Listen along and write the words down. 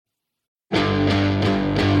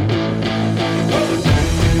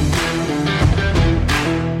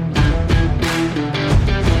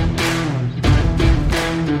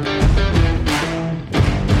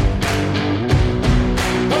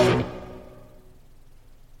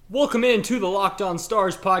Welcome in to the Locked On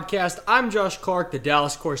Stars podcast. I'm Josh Clark, the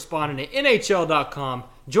Dallas correspondent at NHL.com,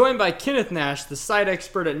 joined by Kenneth Nash, the site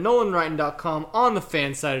expert at NolanWrighton.com on the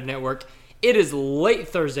Fansided Network. It is late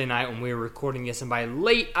Thursday night when we are recording this, and by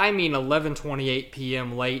late, I mean 11:28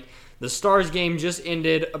 p.m. late. The Stars game just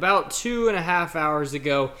ended about 2.5 hours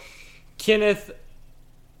ago. Kenneth,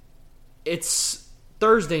 it's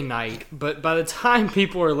Thursday night, but by the time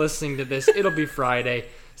people are listening to this, it'll be Friday.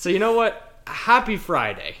 So you know what? Happy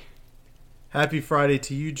Friday. Happy Friday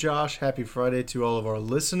to you, Josh. Happy Friday to all of our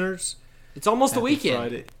listeners. It's almost the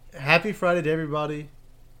weekend. Happy Friday to everybody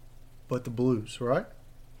but the Blues, right?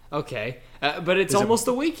 Okay, but it's almost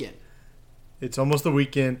the weekend. It's almost the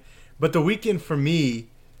weekend. But the weekend for me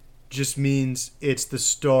just means it's the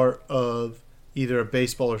start of either a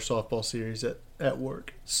baseball or softball series at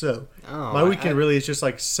work. So my weekend really is just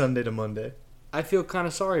like Sunday to Monday. I feel kind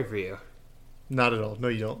of sorry for you. Not at all. No,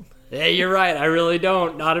 you don't. Yeah, you're right. I really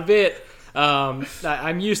don't. Not a bit.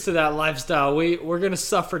 I'm used to that lifestyle. We're going to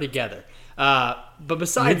suffer together. But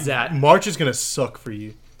besides that... March is going to suck for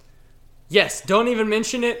you. Yes, don't even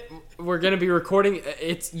mention it. We're going to be recording.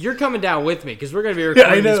 You're coming down with me because we're going to be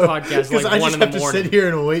recording this podcast like 1 in the morning. I just have to sit here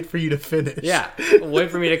and wait for you to finish. Yeah, wait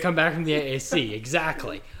for me to come back from the AAC.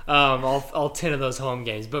 Exactly. All 10 of those home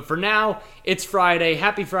games. But for now, it's Friday.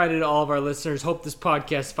 Happy Friday to all of our listeners. Hope this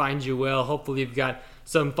podcast finds you well. Hopefully you've got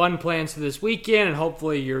some fun plans for this weekend, and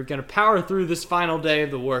hopefully you're going to power through this final day of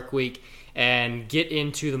the work week and get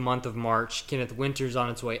into the month of March. Kenneth, winter's on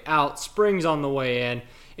its way out. Spring's on the way in.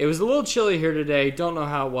 It was a little chilly here today. Don't know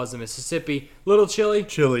how it was in Mississippi. Little chilly?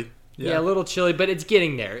 Chilly. Yeah, a little chilly, but it's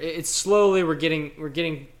getting there. It's slowly, we're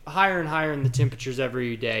getting higher and higher in the temperatures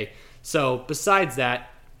every day. So besides that,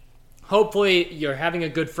 hopefully you're having a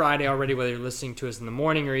good Friday already, whether you're listening to us in the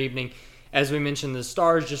morning or evening. As we mentioned, the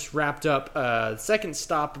Stars just wrapped up the second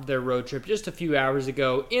stop of their road trip just a few hours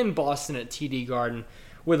ago in Boston at TD Garden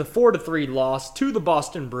with a 4-3 loss to the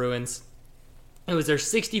Boston Bruins. It was their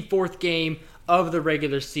 64th game of the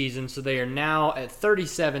regular season, so they are now at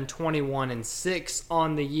 37-21-6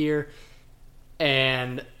 on the year.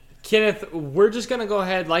 And Kenneth, we're just going to go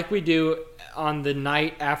ahead like we do on the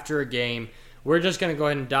night after a game. We're just going to go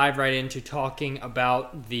ahead and dive right into talking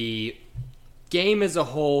about the game as a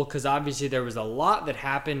whole, because obviously there was a lot that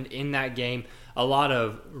happened in that game. A lot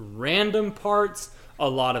of random parts, a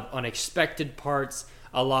lot of unexpected parts,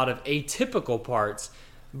 a lot of atypical parts.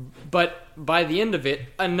 But by the end of it,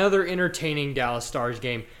 another entertaining Dallas Stars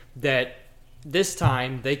game that this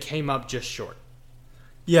time they came up just short.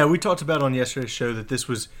 Yeah, we talked about on yesterday's show that this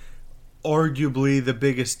was arguably the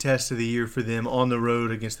biggest test of the year for them on the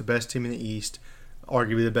road against the best team in the East,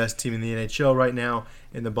 arguably the best team in the NHL right now,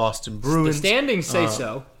 in the Boston Bruins. The standings say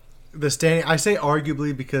so. I say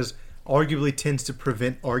arguably because arguably tends to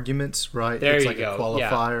prevent arguments, right? There it's you like go. a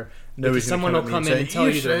qualifier. Yeah. Because someone will come in and tell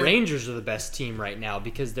you the say Rangers are the best team right now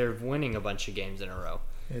because they're winning a bunch of games in a row.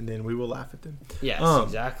 And then we will laugh at them. Yes,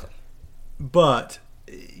 exactly. But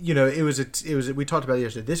you know, it was we talked about it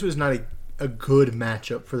yesterday. This was not a good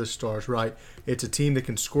matchup for the Stars, right? It's a team that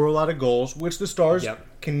can score a lot of goals, which the Stars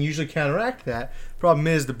can usually counteract that. Problem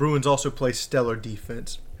is, the Bruins also play stellar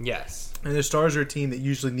defense. Yes. And the Stars are a team that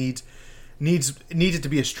usually needs it to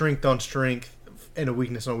be a strength on strength and a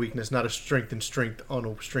weakness on weakness, not a strength and strength on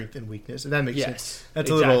a strength and weakness. And that makes sense.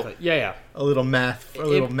 That's exactly. a little math.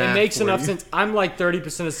 It makes enough sense. I'm like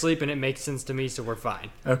 30% asleep, and it makes sense to me, so we're fine.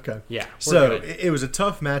 Okay. Yeah. So it was a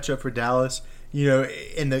tough matchup for Dallas. You know,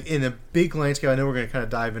 in the big landscape, I know we're going to kind of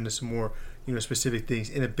dive into some more, specific things.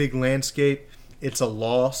 In a big landscape, it's a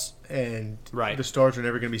loss, and the Stars are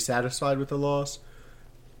never going to be satisfied with the loss.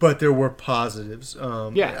 But there were positives.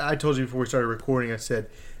 I told you before we started recording, I said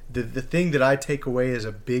the thing that I take away as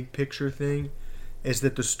a big picture thing is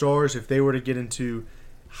that the Stars, if they were to get into,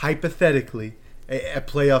 hypothetically, a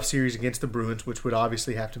playoff series against the Bruins, which would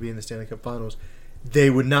obviously have to be in the Stanley Cup Finals,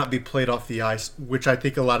 they would not be played off the ice, which I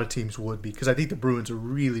think a lot of teams would be, because I think the Bruins are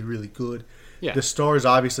really, really good. Yeah. The Stars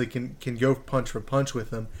obviously can go punch for punch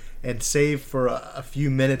with them, and save for a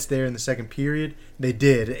few minutes there in the second period. They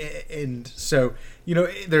did. And so,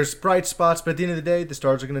 there's bright spots, but at the end of the day, the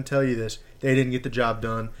Stars are going to tell you this. They didn't get the job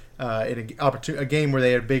done in a game where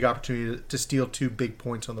they had a big opportunity to steal 2 big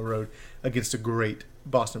points on the road against a great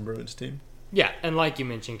Boston Bruins team. Yeah, and like you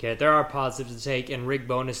mentioned, Kate, there are positives to take, and Rick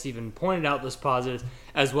Bowness even pointed out those positives,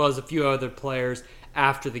 as well as a few other players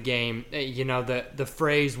after the game. The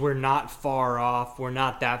phrase, we're not far off, we're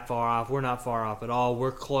not that far off, we're not far off at all,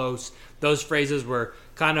 we're close. Those phrases were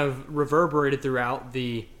kind of reverberated throughout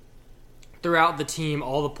the team,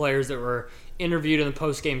 all the players that were interviewed in the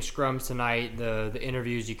post-game scrums tonight, the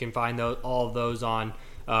interviews, you can find all of those on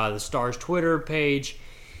the Stars Twitter page.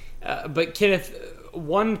 But Kenneth,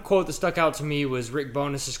 one quote that stuck out to me was Rick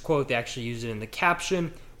Bonus's quote. They actually used it in the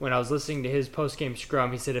caption when I was listening to his post-game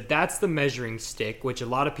scrum. He said, if that's the measuring stick, which a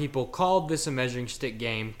lot of people called this a measuring stick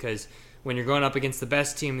game because when you're going up against the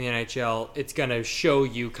best team in the NHL, it's going to show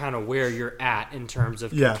you kind of where you're at in terms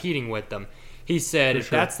of competing with them. He said, if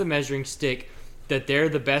that's the measuring stick, that they're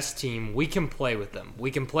the best team, we can play with them.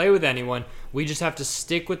 We can play with anyone. We just have to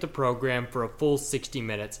stick with the program for a full 60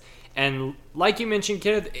 minutes. And like you mentioned,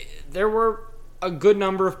 Kenneth, there were a good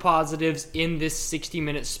number of positives in this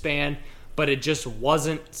 60-minute span, but it just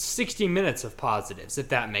wasn't 60 minutes of positives, if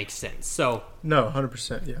that makes sense. So no,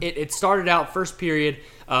 100%. Yeah. It started out first period,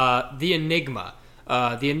 the enigma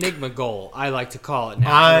goal, I like to call it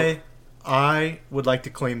now. I would like to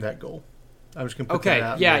claim that goal. I was going to put that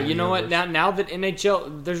out. Yeah, you know what? Now that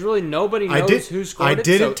NHL, there's really nobody knows who scored it. I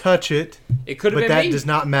didn't touch it. It could have been me. But that does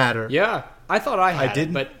not matter. Yeah, I thought I had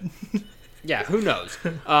it, but yeah, who knows?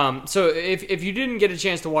 So if you didn't get a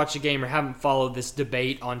chance to watch the game or haven't followed this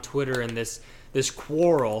debate on Twitter and this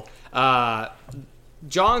quarrel, John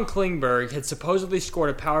Klingberg had supposedly scored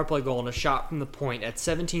a power play goal and a shot from the point at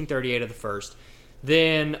 17:38 of the first.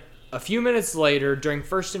 Then a few minutes later, during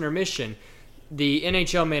first intermission, the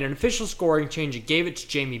NHL made an official scoring change and gave it to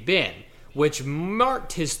Jamie Benn, which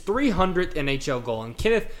marked his 300th NHL goal. And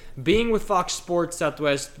Kenneth, being with Fox Sports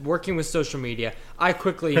Southwest, working with social media, I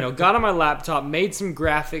quickly, got on my laptop, made some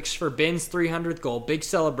graphics for Benn's 300th goal, big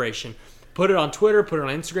celebration, put it on Twitter, put it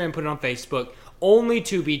on Instagram, put it on Facebook, only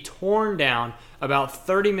to be torn down about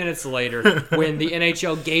 30 minutes later when the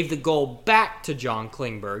NHL gave the goal back to John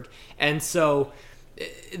Klingberg. And so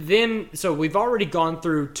we've already gone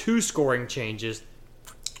through 2 scoring changes.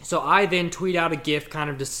 So I then tweet out a GIF kind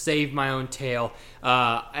of to save my own tail.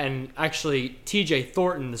 And actually, TJ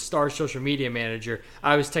Thornton, the Stars social media manager,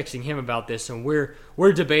 I was texting him about this, and we're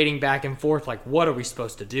debating back and forth, like, what are we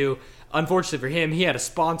supposed to do? Unfortunately for him, he had a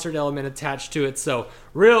sponsored element attached to it, so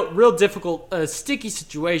real difficult, sticky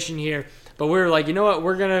situation here. But we were like, you know what,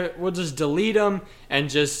 we'll just delete them and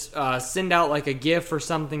just send out like a GIF or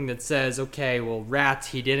something that says, okay, well, rats,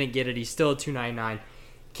 he didn't get it, he's still at 299.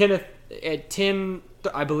 Kenneth, at 10,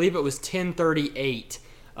 I believe it was 10:38.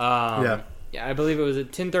 I believe it was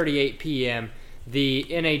at 10:38 p.m. The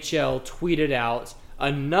NHL tweeted out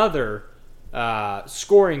another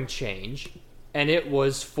scoring change, and it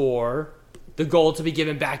was for the goal to be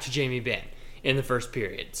given back to Jamie Benn in the first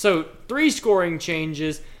period. So 3 scoring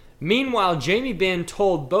changes. Meanwhile, Jamie Benn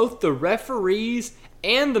told both the referees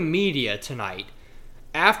and the media tonight,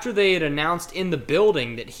 after they had announced in the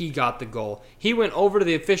building that he got the goal, he went over to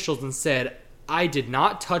the officials and said, I did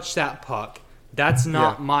not touch that puck. That's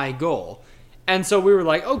not my goal. And so we were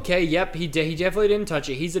like, okay, yep, he definitely didn't touch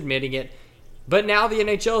it. He's admitting it. But now the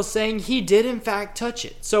NHL is saying he did, in fact, touch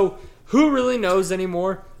it. So who really knows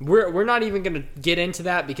anymore? We're not even going to get into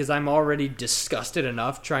that because I'm already disgusted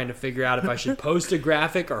enough trying to figure out if I should post a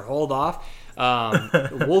graphic or hold off.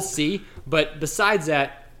 We'll see. But besides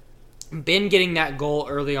that, Ben getting that goal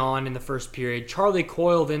early on in the first period, Charlie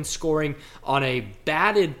Coyle then scoring on a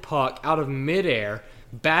batted puck out of midair,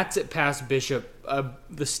 bats it past Bishop.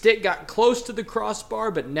 The stick got close to the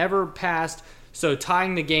crossbar but never passed, so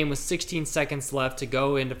tying the game with 16 seconds left to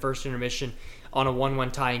go into first intermission on a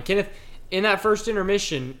 1-1 tie. And Kenneth, going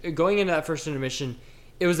into that first intermission,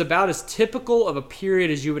 it was about as typical of a period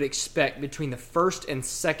as you would expect between the first and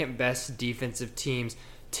second best defensive teams.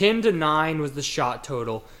 10-9 was the shot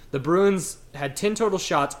total. The Bruins had 10 total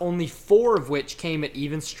shots, only 4 of which came at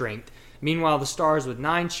even strength. Meanwhile, the Stars with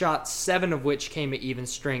 9 shots, 7 of which came at even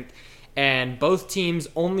strength. And both teams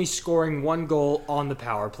only scoring 1 goal on the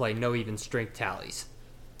power play, no even strength tallies.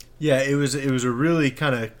 Yeah, it was a really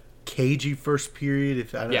kind of cagey first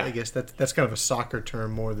period. I guess that's kind of a soccer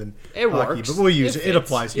term more than it hockey, works. But we'll use it. It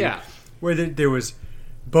applies here. Yeah. Where there was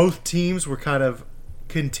both teams were kind of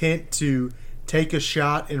content to take a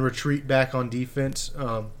shot and retreat back on defense.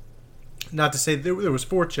 Not to say there was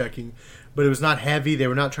forechecking, but it was not heavy. They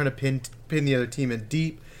were not trying to pin the other team in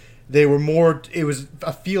deep. They were more. It was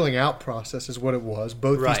a feeling out process, is what it was.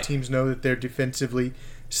 Both these teams know that they're defensively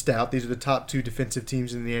stout. These are the top 2 defensive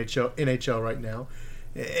teams in the NHL right now,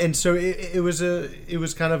 and so it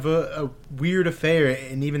was kind of a weird affair.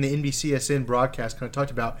 And even the NBCSN broadcast kind of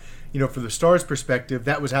talked about, from the Stars' perspective,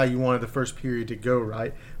 that was how you wanted the first period to go,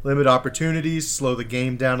 right? Limit opportunities, slow the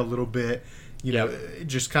game down a little bit.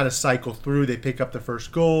 Just kind of cycle through. They pick up the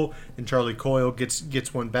first goal, and Charlie Coyle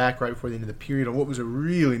gets one back right before the end of the period on what was a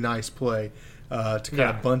really nice play to kind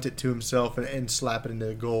of bunt it to himself and slap it into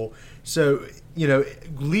the goal. So,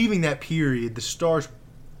 leaving that period, the Stars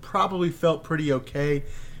probably felt pretty okay.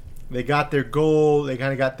 They got their goal. They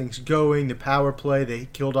kind of got things going. The power play. They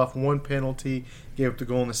killed off one penalty. Gave up the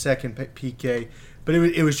goal in the second PK. But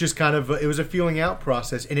it was just kind of it was a feeling out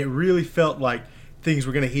process, and it really felt like things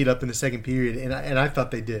were going to heat up in the second period, and I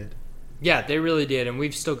thought they did. Yeah, they really did, and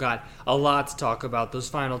we've still got a lot to talk about. Those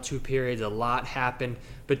final two periods, a lot happened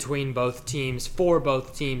between both teams, for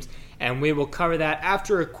both teams, and we will cover that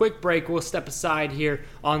after a quick break. We'll step aside here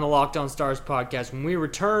on the Locked On Stars podcast. When we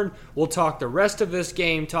return, we'll talk the rest of this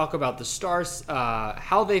game, talk about the Stars,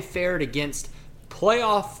 how they fared against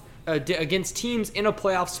against teams in a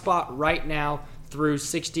playoff spot right now through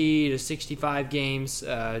 60 to 65 games,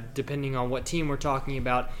 depending on what team we're talking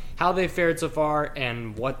about, how they fared so far,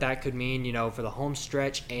 and what that could mean, for the home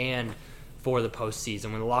stretch and for the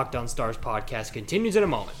postseason. When the Locked On Stars podcast continues in a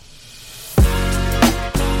moment.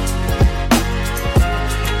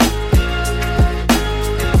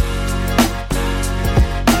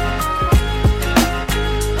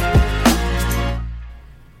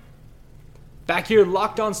 Back here,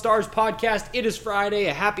 Locked On Stars podcast. It is Friday.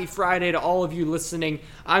 A happy Friday to all of you listening.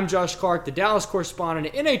 I'm Josh Clark, the Dallas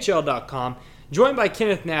correspondent at NHL.com, joined by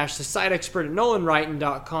Kenneth Nash, the site expert at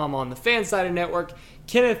NolanWrighton.com on the Fansided Network.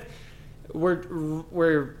 Kenneth,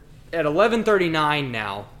 we're at 11:39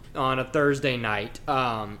 now on a Thursday night.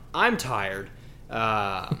 I'm tired.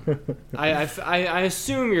 I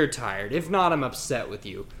assume you're tired. If not, I'm upset with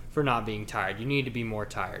you for not being tired. You need to be more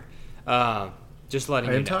tired. Just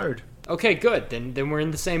letting you know. I am tired. Okay, good. Then we're in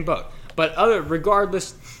the same boat. But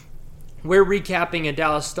regardless, we're recapping a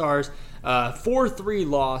Dallas Stars 4-3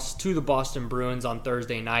 loss to the Boston Bruins on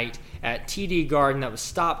Thursday night at TD Garden. That was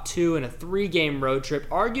stop 2 in a 3-game road trip.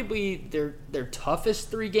 Arguably their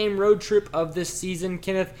toughest 3-game road trip of this season,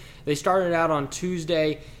 Kenneth. They started out on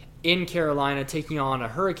Tuesday in Carolina, taking on a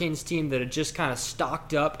Hurricanes team that had just kind of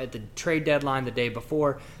stocked up at the trade deadline the day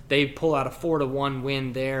before. They pull out a 4-1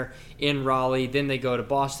 win there in Raleigh. Then they go to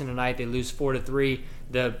Boston tonight. They lose 4-3.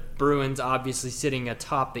 The Bruins obviously sitting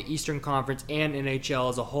atop the Eastern Conference and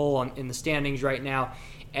NHL as a whole in the standings right now.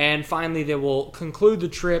 And finally, they will conclude the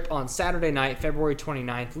trip on Saturday night, February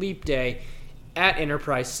 29th, Leap Day, at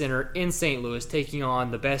Enterprise Center in St. Louis, taking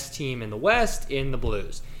on the best team in the West in the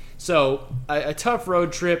Blues. So a tough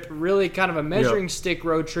road trip, really kind of a measuring stick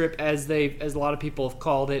road trip as a lot of people have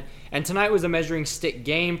called it. And tonight was a measuring stick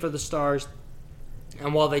game for the Stars.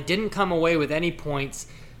 And while they didn't come away with any points,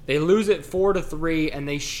 they lose it 4-3, and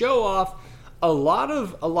they show off a lot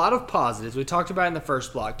of positives. We talked about it in the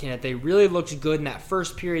first block, Kenneth. They really looked good in that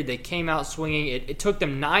first period. They came out swinging. It took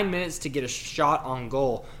them 9 minutes to get a shot on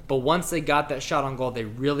goal, but once they got that shot on goal, they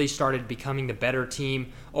really started becoming the better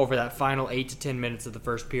team over that final 8 to 10 minutes of the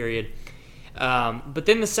first period. But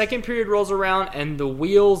then the second period rolls around, and the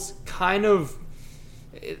wheels kind of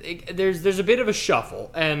there's a bit of a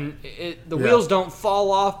shuffle, and the wheels don't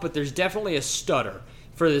fall off, but there's definitely a stutter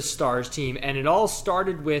for this Stars team, and it all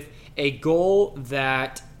started with a goal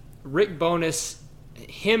that Rick Bowness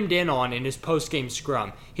hemmed in on in his post-game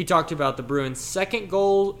scrum. He talked about the Bruins' second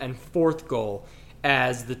goal and fourth goal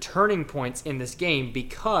as the turning points in this game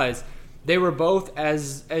because they were both,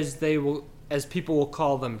 as people will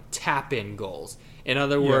call them, tap-in goals. In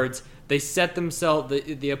other words, they set themselves,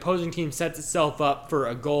 the opposing team sets itself up for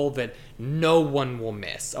a goal that no one will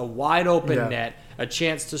miss. A wide open net, a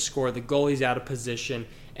chance to score. The goalie's out of position,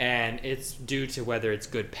 and it's due to whether it's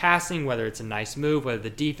good passing, whether it's a nice move, whether the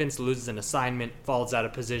defense loses an assignment, falls out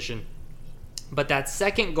of position. But that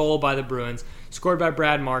second goal by the Bruins, scored by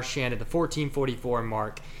Brad Marchand at the 14:44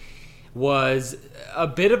 mark, was a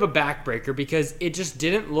bit of a backbreaker because it just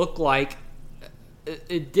didn't look like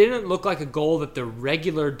a goal that the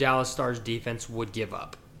regular Dallas Stars defense would give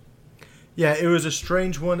up. Yeah, it was a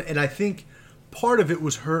strange one, and I think part of it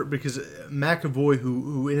was hurt because McAvoy,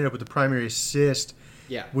 who ended up with the primary assist,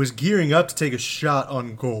 was gearing up to take a shot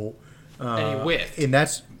on goal. And he whiffed.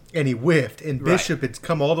 And he whiffed. And Bishop had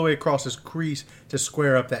come all the way across his crease to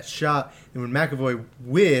square up that shot. And when McAvoy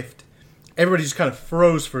whiffed, everybody just kind of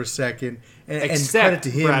froze for a second. Except and credit to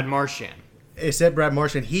him, Brad Marchand. Except Brad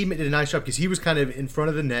Marchand. He did a nice job because he was kind of in front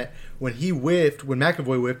of the net. When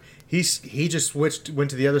McAvoy whiffed, he just went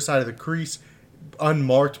to the other side of the crease,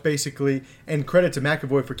 unmarked basically. And credit to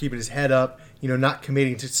McAvoy for keeping his head up, not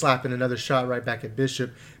committing to slapping another shot right back at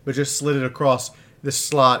Bishop, but just slid it across the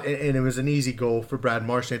slot, and it was an easy goal for Brad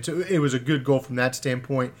Marchand. So it was a good goal from that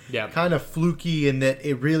standpoint. Yeah. Kind of fluky in that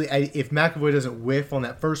it really, if McAvoy doesn't whiff on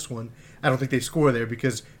that first one, I don't think they score there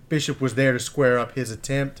because Bishop was there to square up his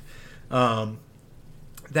attempt.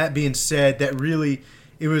 That being said,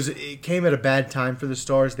 it came at a bad time for the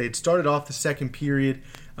Stars. They had started off the second period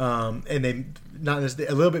and they not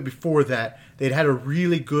a little bit before that they'd had a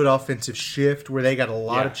really good offensive shift where they got a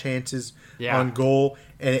lot of chances on goal,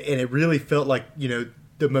 and it really felt like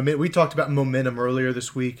the momentum. We talked about momentum earlier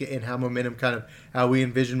this week and how we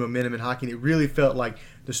envision momentum in hockey. And it really felt like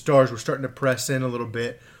the Stars were starting to press in a little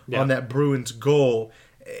bit on that Bruins goal,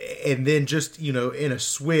 and then just in a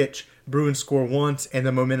switch, Bruins score once and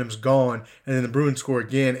the momentum's gone, and then the Bruins score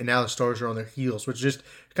again, and now the Stars are on their heels, which just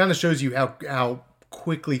kind of shows you how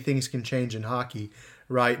quickly things can change in hockey,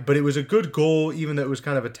 right? But it was a good goal, even though it was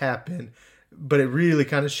kind of a tap in. But it really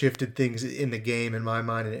kind of shifted things in the game in my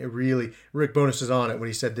mind, and it really, Rick Bowness is on it when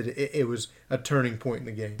he said that it was a turning point in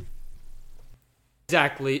the game.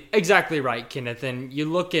 Exactly right, Kenneth. And you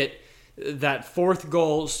look at that fourth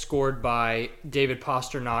goal scored by David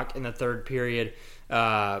Pastrnak in the third period,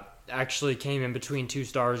 actually came in between two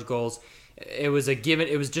Stars goals. It was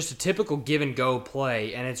just a typical give and go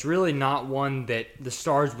play, and it's really not one that the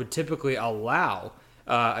Stars would typically allow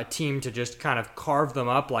a team to just kind of carve them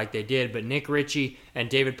up like they did. But Nick Ritchie and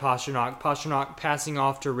David Pastrnak passing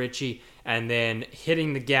off to Ritchie and then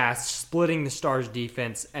hitting the gas, splitting the Stars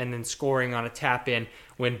defense, and then scoring on a tap in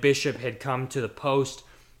when Bishop had come to the post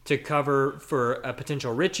to cover for a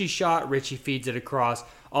potential Ritchie shot. Ritchie feeds it across,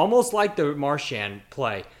 almost like the Marchand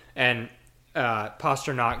play, and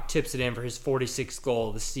Pastrnak tips it in for his 46th goal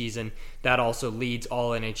of the season. That also leads all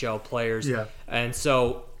NHL players. Yeah. And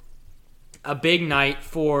so a big night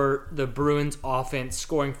for the Bruins offense,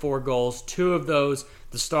 scoring 4 goals. 2 of those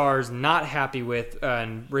the Stars not happy with,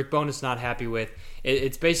 and Rick Bowness not happy with.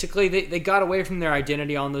 It's basically they got away from their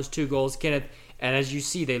identity on those 2 goals, Kenneth, and as you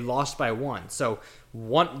see, they lost by 1. So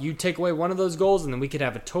you take away one of those goals, and then we could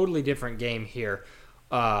have a totally different game here.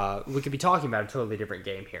 We could be talking about a totally different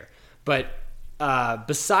game here. But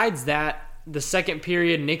besides that, the second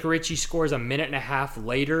period, Nick Ritchie scores a minute and a half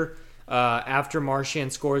later after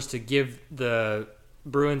Marchand scores to give the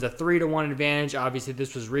Bruins a 3-1 advantage. Obviously,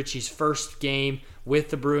 this was Ritchie's first game with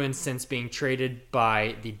the Bruins since being traded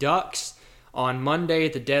by the Ducks on Monday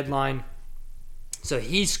at the deadline. So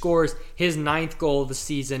he scores his 9th goal of the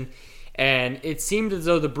season. And it seemed as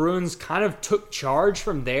though the Bruins kind of took charge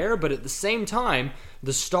from there, but at the same time,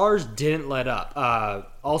 the Stars didn't let up.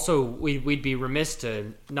 Also, we'd be remiss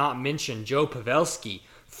to not mention Joe Pavelski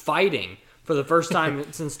fighting for the first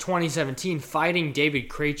time since 2017, fighting David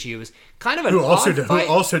Krejci. It was kind of an odd fight.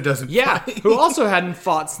 Who also doesn't fight. Who also hadn't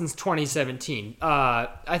fought since 2017.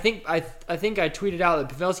 I think I tweeted out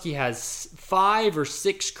that Pavelski has 5 or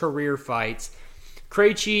 6 career fights.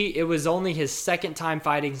 Krejci, it was only his second time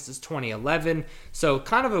fighting since 2011, so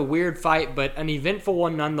kind of a weird fight, but an eventful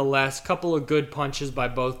one nonetheless. Couple of good punches by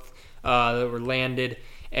both that were landed,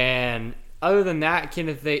 and other than that,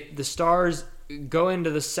 Kenneth, the Stars go into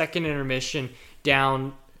the second intermission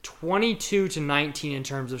down 22-19 in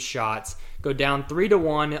terms of shots, go down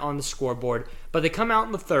 3-1 on the scoreboard, but they come out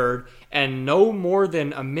in the third, and no more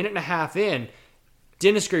than a minute and a half in,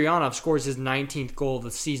 Denis Gurianov scores his 19th goal of the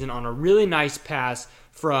season on a really nice pass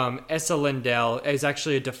from Esa Lindell. It's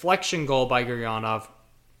actually a deflection goal by Gurianov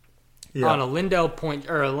on a Lindell point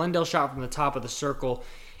or a Lindell shot from the top of the circle.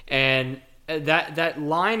 And that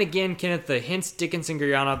line again, Kenneth, the Hintz Dickinson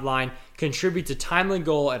Gurianov line contributes a timely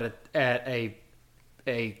goal at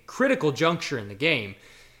a critical juncture in the game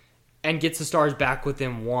and gets the Stars back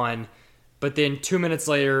within 1. But then 2 minutes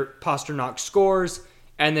later, Pastrnak scores,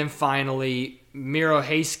 and then finally Miro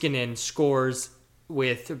Heiskanen scores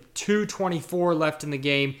with 2:24 left in the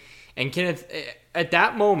game. And Kenneth, at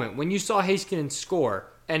that moment, when you saw Heiskanen score,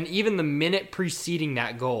 and even the minute preceding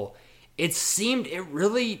that goal, it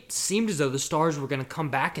really seemed as though the Stars were going to come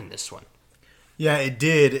back in this one. Yeah, it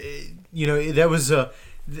did. That was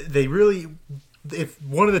they really. If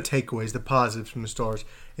one of the takeaways, the positives from the Stars,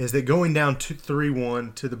 is that going down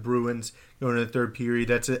 3-1 to the Bruins going into the third period,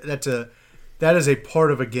 that is a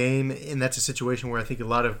part of a game, and that's a situation where I think a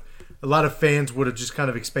lot of fans would have just kind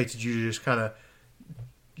of expected you to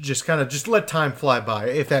just let time fly by,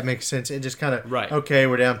 if that makes sense, and just kind of okay,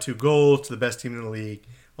 we're down 2 goals to the best team in the league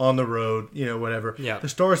on the road, whatever. Yeah. The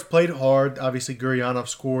Stars played hard. Obviously, Gurianov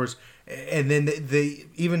scores, and then they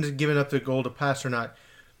even giving up the goal to Pastrnak,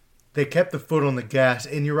 they kept the foot on the gas.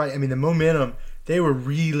 And you're right. I mean, the momentum, they were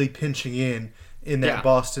really pinching in that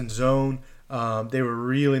Boston zone. They were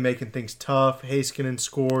really making things tough. Heiskanen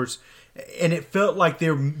scores, and it felt like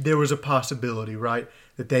there was a possibility, right,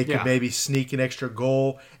 that they could maybe sneak an extra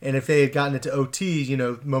goal. And if they had gotten it to OT,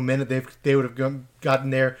 momentum, they would have gotten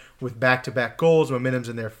there with back-to-back goals. Momentum's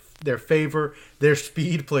in their their favor. Their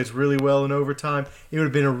speed plays really well in overtime. It would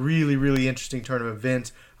have been a really, really interesting turn of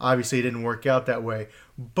events. Obviously, it didn't work out that way.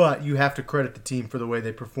 But you have to credit the team for the way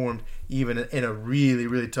they performed, even in a really,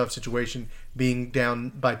 really tough situation, being down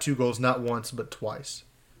by 2 goals not once but twice.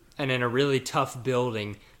 And in a really tough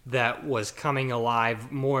building that was coming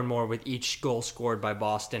alive more and more with each goal scored by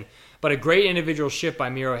Boston. But a great individual shift by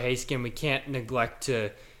Miro Heiskanen. We can't neglect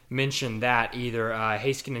to mention that either.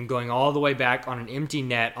 Heiskanen going all the way back on an empty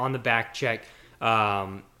net on the back check.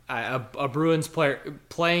 A Bruins player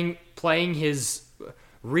playing his...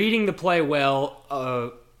 reading the play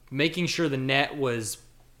well, making sure the net was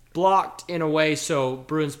blocked in a way so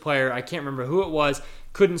Bruins player, I can't remember who it was,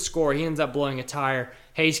 couldn't score. He ends up blowing a tire.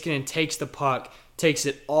 Heiskanen takes the puck, takes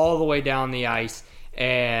it all the way down the ice,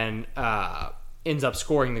 and ends up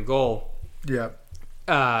scoring the goal. Yeah.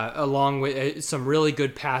 Along with some really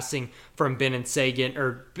good passing from Ben and Seguin,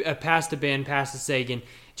 or pass to Ben, pass to Seguin.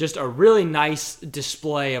 Just a really nice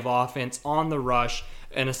display of offense on the rush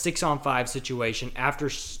in a 6-on-5 situation after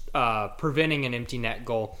preventing an empty net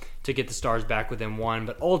goal to get the Stars back within 1.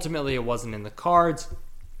 But ultimately, it wasn't in the cards.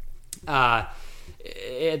 At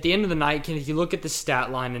the end of the night, if you look at the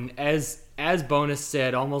stat line, and as Bonus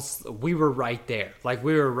said, almost we were right there. Like,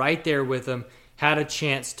 we were right there with them, had a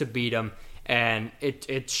chance to beat them, and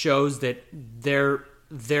it shows that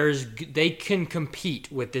they can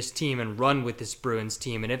compete with this team and run with this Bruins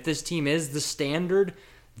team. And if this team is the standard,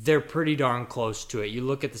 they're pretty darn close to it. You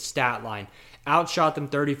look at the stat line. Outshot them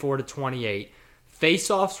 34-28.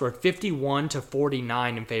 Faceoffs were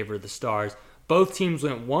 51-49 in favor of the Stars. Both teams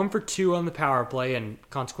went 1 for 2 on the power play and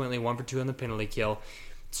consequently 1 for 2 on the penalty kill.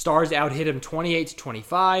 Stars out-hit them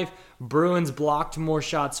 28-25. Bruins blocked more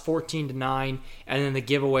shots 14-9. And then the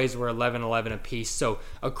giveaways were 11-11 apiece. So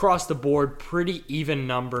across the board, pretty even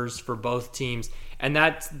numbers for both teams. And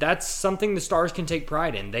that's something the Stars can take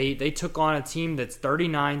pride in. They took on a team that's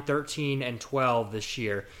 39-13-12 this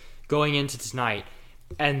year going into tonight,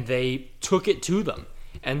 and they took it to them.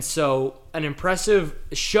 And so an impressive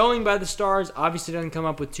showing by the Stars. Obviously doesn't come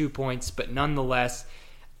up with 2 points, but nonetheless,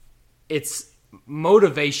 it's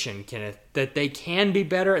motivation, Kenneth, that they can be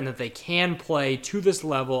better and that they can play to this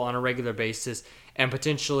level on a regular basis. And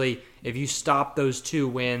potentially, if you stop those 2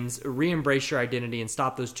 wins, re-embrace your identity and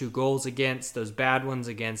stop those 2 goals against, those bad ones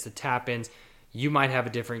against, the tap-ins, you might have a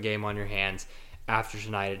different game on your hands after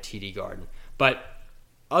tonight at TD Garden. But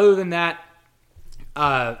other than that,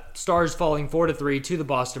 Stars falling 4-3 to the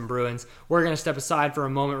Boston Bruins. We're going to step aside for a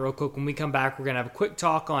moment real quick. When we come back, we're going to have a quick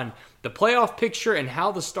talk on the playoff picture and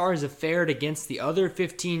how the Stars have fared against the other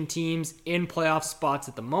 15 teams in playoff spots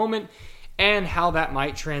at the moment, and how that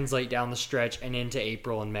might translate down the stretch and into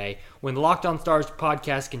April and May when the Locked On Stars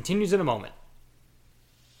podcast continues in a moment.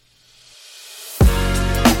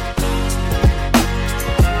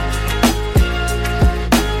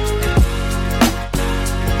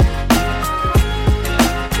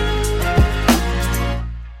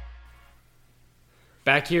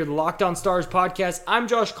 Back here, the Locked On Stars podcast. I'm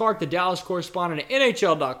Josh Clark, the Dallas correspondent at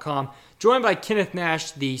NHL.com, joined by Kenneth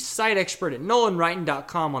Nash, the site expert at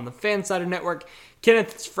NolanWrighton.com on the Fansided Network.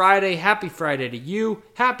 Kenneth, it's Friday. Happy Friday to you.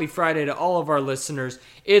 Happy Friday to all of our listeners.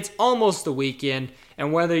 It's almost the weekend,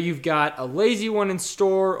 and whether you've got a lazy one in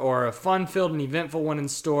store or a fun-filled and eventful one in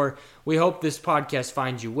store, we hope this podcast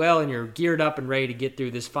finds you well and you're geared up and ready to get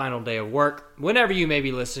through this final day of work, whenever you may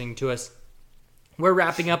be listening to us. We're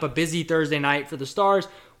wrapping up a busy Thursday night for the Stars,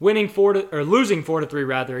 losing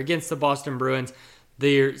 4-3 against the Boston Bruins.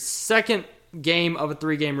 Their second game of a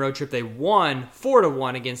 3-game road trip. They won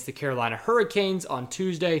 4-1 against the Carolina Hurricanes on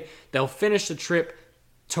Tuesday. They'll finish the trip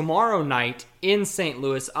tomorrow night in St.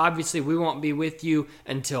 Louis. Obviously, we won't be with you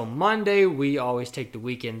until Monday. We always take the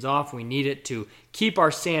weekends off. We need it to keep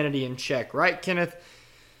our sanity in check, right, Kenneth?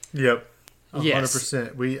 Yep. 100%.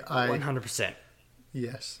 Yes. 100%.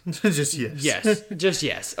 Yes. Just yes. Yes. Just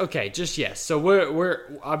yes. Okay, just yes. So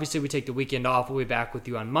we're obviously we take the weekend off. We'll be back with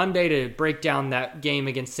you on Monday to break down that game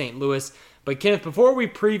against St. Louis. But Kenneth, before we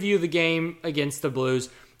preview the game against the Blues,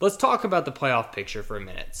 let's talk about the playoff picture for a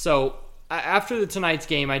minute. So after tonight's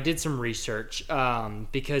game, I did some research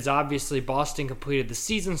because obviously Boston completed the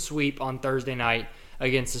season sweep on Thursday night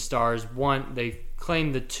against the Stars. They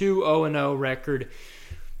claimed the 2-0-0 record,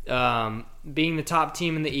 being the top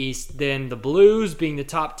team in the East. Then the Blues being the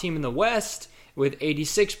top team in the West with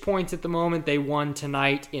 86 points at the moment. They won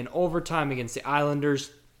tonight in overtime against the Islanders.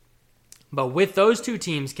 But with those two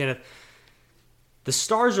teams, Kenneth, the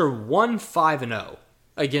Stars are 1-5-0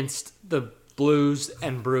 against the Blues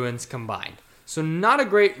and Bruins combined. So not a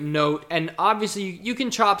great note, and obviously you can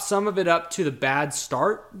chop some of it up to the bad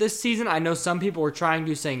start this season. I know some people were trying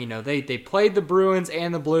to, saying, they played the Bruins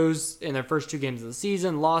and the Blues in their first 2 games of the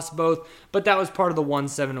season, lost both, but that was part of the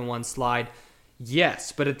 1-7-1 slide.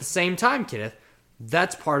 Yes, but at the same time, Kenneth,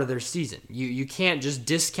 that's part of their season. You can't just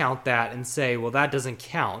discount that and say, well, that doesn't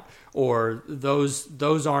count, or those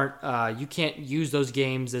aren't. You can't use those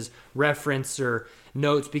games as reference or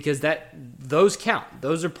notes, because those count.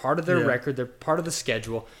 Those are part of their record. They're part of the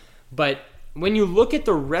schedule. But when you look at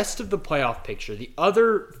the rest of the playoff picture,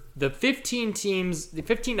 the 15 teams, the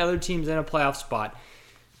 15 other teams in a playoff spot,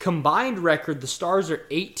 combined record, the Stars are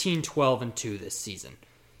 18-12-2 this season.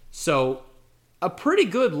 So a pretty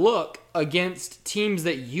good look against teams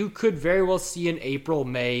that you could very well see in April,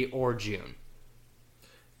 May, or June.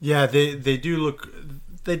 Yeah, they do look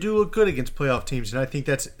good against playoff teams, and I think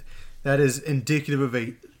that is indicative of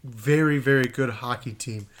a very, very good hockey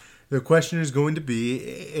team. The question is going to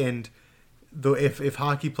be, and though if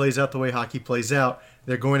hockey plays out the way hockey plays out,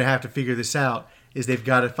 they're going to have to figure this out, is they've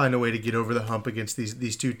got to find a way to get over the hump against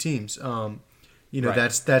these 2 teams. Right.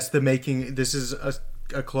 That's the making. This is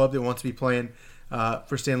a club that wants to be playing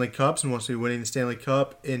for Stanley Cups and wants to be winning the Stanley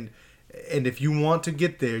Cup, and if you want to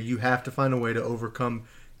get there, you have to find a way to overcome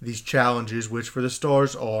these challenges, which for the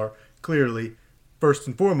Stars are clearly, first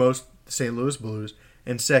and foremost, the St. Louis Blues,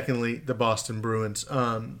 and secondly, the Boston Bruins.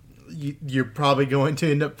 You're probably going to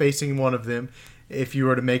end up facing one of them if you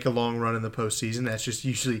were to make a long run in the postseason. That's just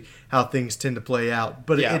usually how things tend to play out.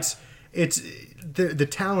 But it's the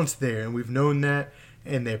talent's there, and we've known that,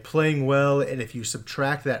 and they're playing well. And if you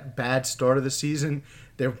subtract that bad start of the season,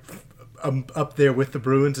 they're up there with the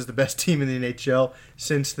Bruins as the best team in the NHL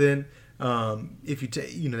since then. If you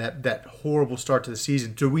take that horrible start to the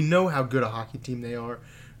season, so we know how good a hockey team they are,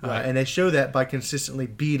 and they show that by consistently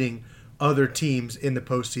beating other teams in the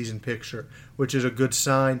postseason picture, which is a good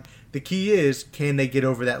sign. The key is, can they get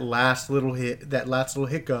over that last little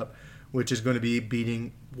hiccup, which is going to be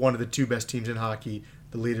beating one of the 2 best teams in hockey,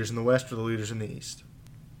 the leaders in the West or the leaders in the East.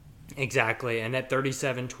 Exactly, and at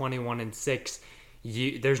 37-21-6,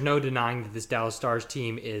 there's no denying that this Dallas Stars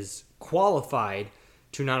team is qualified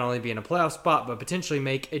to not only be in a playoff spot, but potentially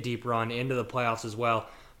make a deep run into the playoffs as well.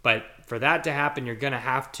 But for that to happen, you're going to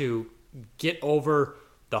have to get over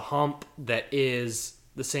the hump that is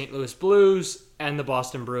the St. Louis Blues and the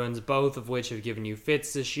Boston Bruins, both of which have given you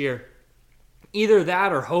fits this year. Either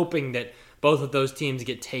that or hoping that both of those teams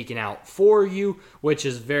get taken out for you, which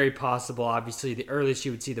is very possible. Obviously, the earliest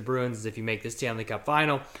you would see the Bruins is if you make the Stanley Cup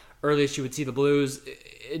final. Earliest you would see the Blues,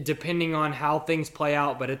 depending on how things play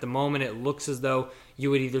out. But at the moment, it looks as though you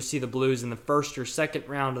would either see the Blues in the first or second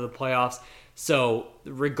round of the playoffs. So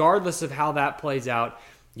regardless of how that plays out,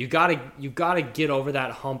 you gotta get over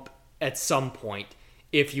that hump at some point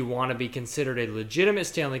if you want to be considered a legitimate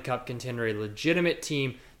Stanley Cup contender, a legitimate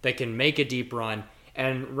team that can make a deep run.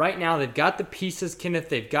 And right now, they've got the pieces, Kenneth.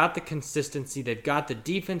 They've got the consistency. They've got the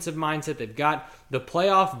defensive mindset. They've got the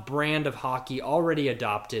playoff brand of hockey already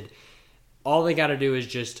adopted. All they got to do is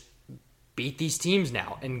just beat these teams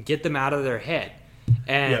now and get them out of their head.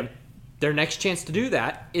 And their next chance to do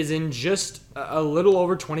that is in just a little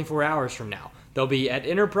over 24 hours from now. They'll be at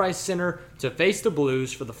Enterprise Center to face the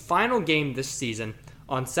Blues for the final game this season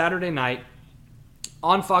on Saturday night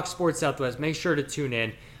on Fox Sports Southwest. Make sure to tune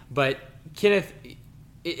in. But, Kenneth,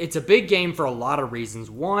 it's a big game for a lot of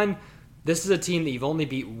reasons. One, this is a team that you've only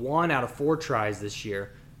beat 1 out of 4 tries this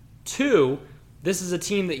year. 2, this is a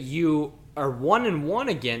team that you are 1-1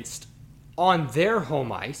 against on their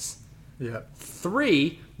home ice.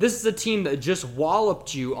 3, this is a team that just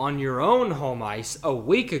walloped you on your own home ice a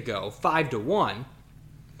week ago, 5-1.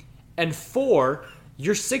 And 4,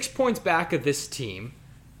 you're 6 points back of this team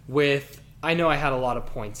with, I know I had a lot of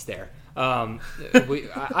points there.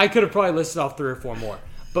 I could have probably listed off 3 or 4 more.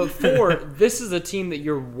 But 4, this is a team that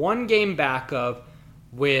you're 1 game back of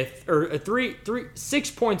with, or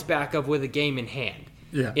 6 points back of with a game in hand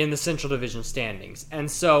in the Central Division standings. And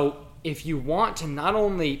so if you want to not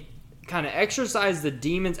only kind of exercise the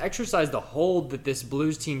demons, exercise the hold that this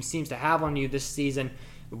Blues team seems to have on you this season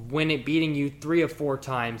when it beating you 3 or 4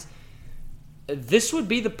 times, this would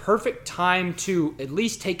be the perfect time to at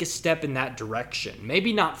least take a step in that direction.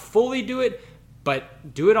 Maybe not fully do it,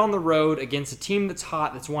 but do it on the road against a team that's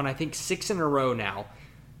hot, that's won, I think, 6 in a row now.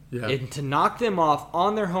 And to knock them off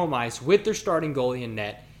on their home ice with their starting goalie in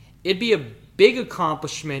net, it'd be a big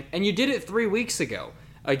accomplishment. And you did it 3 weeks ago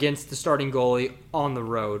against the starting goalie on the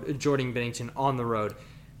road, Jordan Binnington on the road.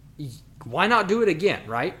 Why not do it again,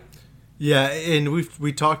 right? Yeah, and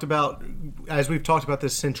we've talked about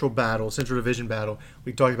this Central Division battle.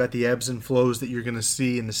 We talked about the ebbs and flows that you're going to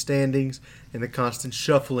see in the standings and the constant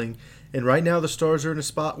shuffling. And right now the Stars are in a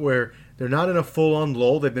spot where they're not in a full-on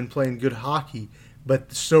lull. They've been playing good hockey,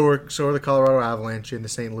 but so are the Colorado Avalanche and the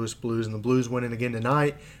St. Louis Blues. And the Blues win in again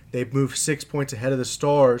tonight. They've moved 6 points ahead of the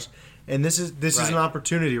Stars. And this is an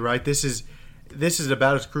opportunity, right? This is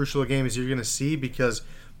about as crucial a game as you're going to see, because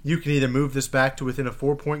you can either move this back to within a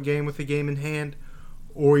 4-point game with the game in hand,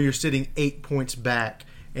 or you're sitting 8 points back.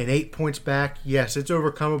 And 8 points back, yes, it's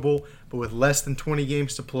overcomable, but with less than 20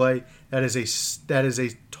 games to play, that is a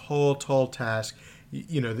tall task.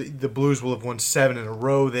 The Blues will have won 7 in a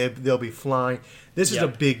row. They'll be flying. This is a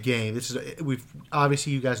big game.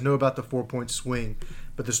 Obviously you guys know about the 4-point swing,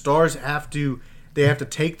 but the Stars have to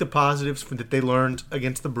take the positives that they learned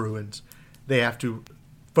against the Bruins. They have to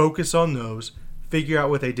focus on those, figure out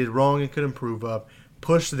what they did wrong and could improve of,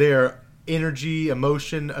 push their energy,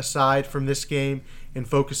 emotion aside from this game, and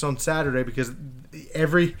focus on Saturday, because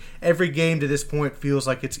every game to this point feels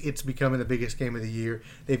like it's becoming the biggest game of the year.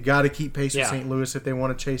 They've got to keep pace with St. Louis if they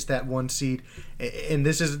want to chase that 1 seed, and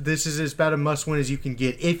this is as about a must win as you can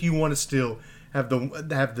get if you want to still have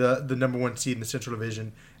the number 1 seed in the Central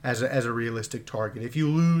Division as a realistic target. If you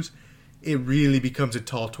lose, it really becomes a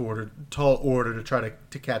tall order to try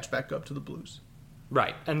to catch back up to the Blues.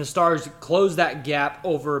 Right, and the Stars closed that gap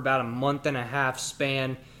over about a month and a half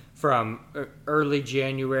span from early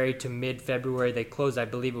January to mid-February. They closed, I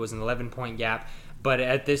believe it was an 11-point gap, but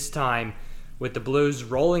at this time, with the Blues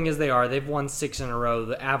rolling as they are, they've won 6 in a row.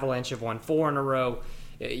 The Avalanche have won 4 in a row.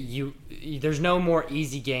 There's no more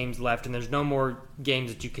easy games left, and there's no more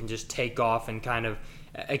games that you can just take off and kind of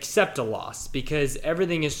accept a loss, because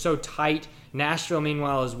everything is so tight. Nashville,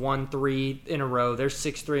 meanwhile, has won 3 in a row. They're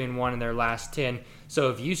 6-3-1 in their last 10. So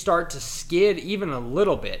if you start to skid even a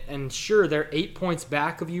little bit, and sure, they're 8 points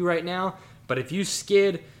back of you right now, but if you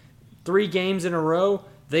skid 3 games in a row,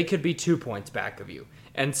 they could be 2 points back of you.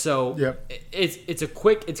 And so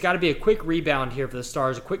it's got to be a quick rebound here for the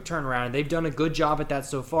Stars, a quick turnaround. And they've done a good job at that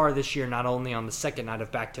so far this year, not only on the second night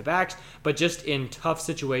of back-to-backs, but just in tough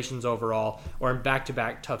situations overall, or in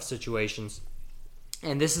back-to-back tough situations.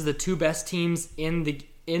 And this is the 2 best teams in the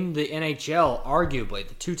NHL, arguably.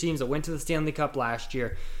 The 2 teams that went to the Stanley Cup last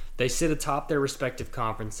year. They sit atop their respective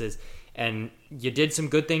conferences. And you did some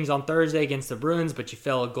good things on Thursday against the Bruins, but you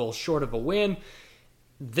fell a goal short of a win.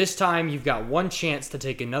 This time, you've got one chance to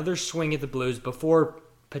take another swing at the Blues before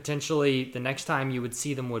potentially the next time you would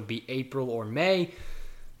see them would be April or May.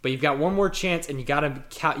 But you've got one more chance, and you got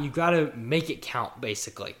to make it count,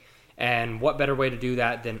 basically. And what better way to do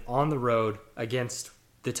that than on the road against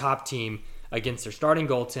the top team, against their starting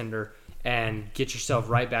goaltender, and get yourself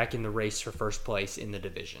right back in the race for first place in the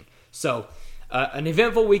division. So, an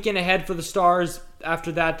eventful weekend ahead for the Stars.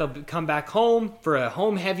 After that, they'll come back home for a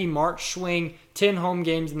home-heavy March swing, 10 home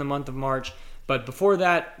games in the month of March. But before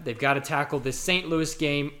that, they've got to tackle this St. Louis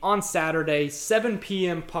game on Saturday, 7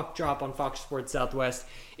 p.m. puck drop on Fox Sports Southwest.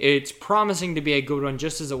 It's promising to be a good one,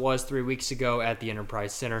 just as it was 3 weeks ago at the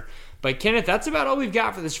Enterprise Center. But Kenneth, that's about all we've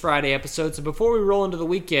got for this Friday episode. So before we roll into the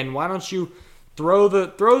weekend, why don't you throw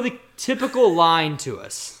the typical line to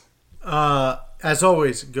us? As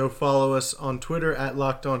always, go follow us on Twitter at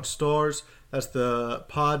Locked On Stars. That's the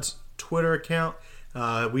pod's Twitter account.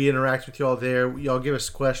 We interact with y'all there. Y'all give us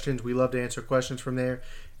questions. We love to answer questions from there.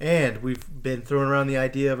 And we've been throwing around the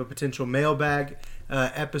idea of a potential mailbag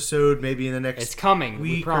episode, maybe in the next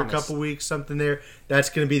week or a couple weeks, something there. That's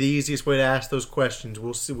going to be the easiest way to ask those questions.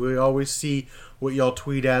 We'll see. We always see what y'all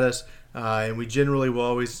tweet at us, and we generally will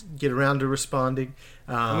always get around to responding.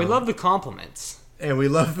 And we love the compliments. And we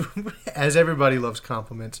love, as everybody loves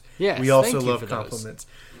compliments, yes, we also love compliments.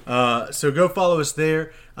 So go follow us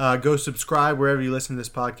there. Go subscribe wherever you listen to this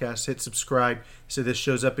podcast. Hit subscribe so this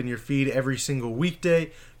shows up in your feed every single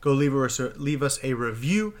weekday. Go leave us a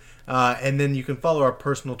review. And then you can follow our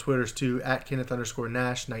personal Twitters too, at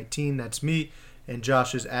Kenneth_Nash19. That's me. And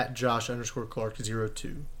Josh is at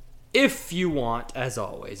Josh_Clark02. If you want, as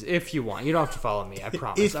always, if you want. You don't have to follow me, I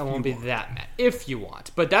promise. I won't be that mad. If you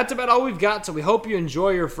want. But that's about all we've got, so we hope you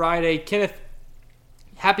enjoy your Friday. Kenneth,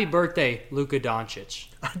 happy birthday, Luka Doncic.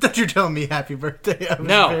 I thought you were telling me happy birthday. I was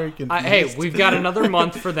very confused. Hey, we've got another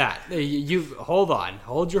month for that. You hold on.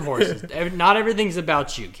 Hold your horses. Not everything's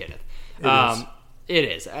about you, Kenneth. It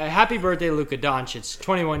is. Happy birthday, Luka Doncic,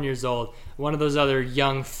 21 years old. One of those other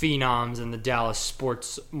young phenoms in the Dallas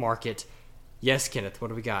sports market. Yes, Kenneth, what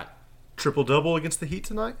do we got? Triple-double against the Heat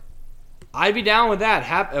tonight? I'd be down with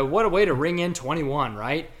that. What a way to ring in 21,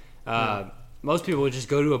 right? Most people would just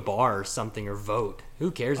go to a bar or something or vote.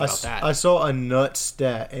 Who cares about that? I saw a nut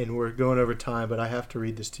stat, and we're going over time, but I have to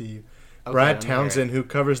read this to you. Okay, Brad Townsend, who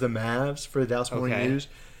covers the Mavs for the Dallas Morning News,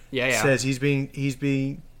 says he's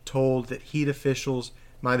being told that Heat officials,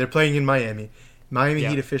 they're playing in Miami. Miami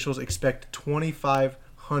Heat officials expect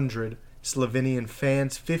 2,500 Slovenian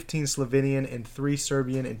fans, 15 Slovenian and 3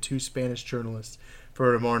 Serbian and 2 Spanish journalists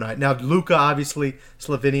for tomorrow night. Now, Luka, obviously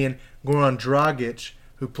Slovenian. Goran Dragic,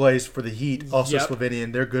 who plays for the Heat, also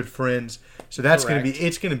Slovenian. They're good friends. So that's going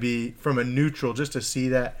to be from a neutral, just to see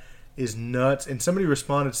that is nuts. And somebody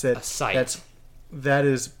responded, said that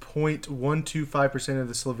is 0.125% of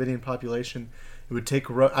the Slovenian population. It would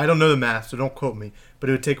take, I don't know the math, so don't quote me, but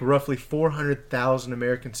it would take roughly 400,000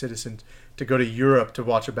 American citizens to go to Europe to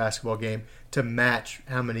watch a basketball game to match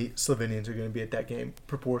how many Slovenians are going to be at that game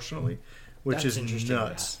proportionally, which is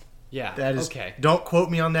nuts. Yeah, that is okay. Don't quote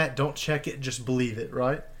me on that. Don't check it. Just believe it,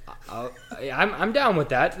 right? I'm down with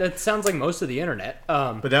that. That sounds like most of the internet.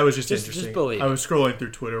 But that was just interesting. Just believe. I was scrolling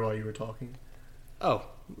through Twitter while you were talking. Oh,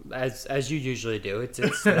 as you usually do. It's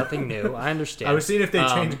nothing new. I understand. I was seeing if they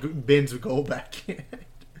changed Ben's goal back in.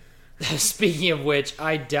 Speaking of which,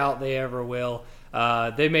 I doubt they ever will.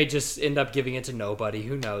 They may just end up giving it to nobody.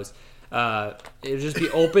 Who knows? It'll just be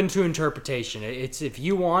open to interpretation. It's if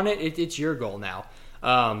you want it, it's your goal now.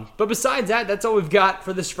 But besides that, that's all we've got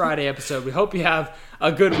for this Friday episode. We hope you have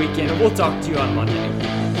a good weekend, and we'll talk to you on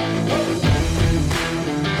Monday.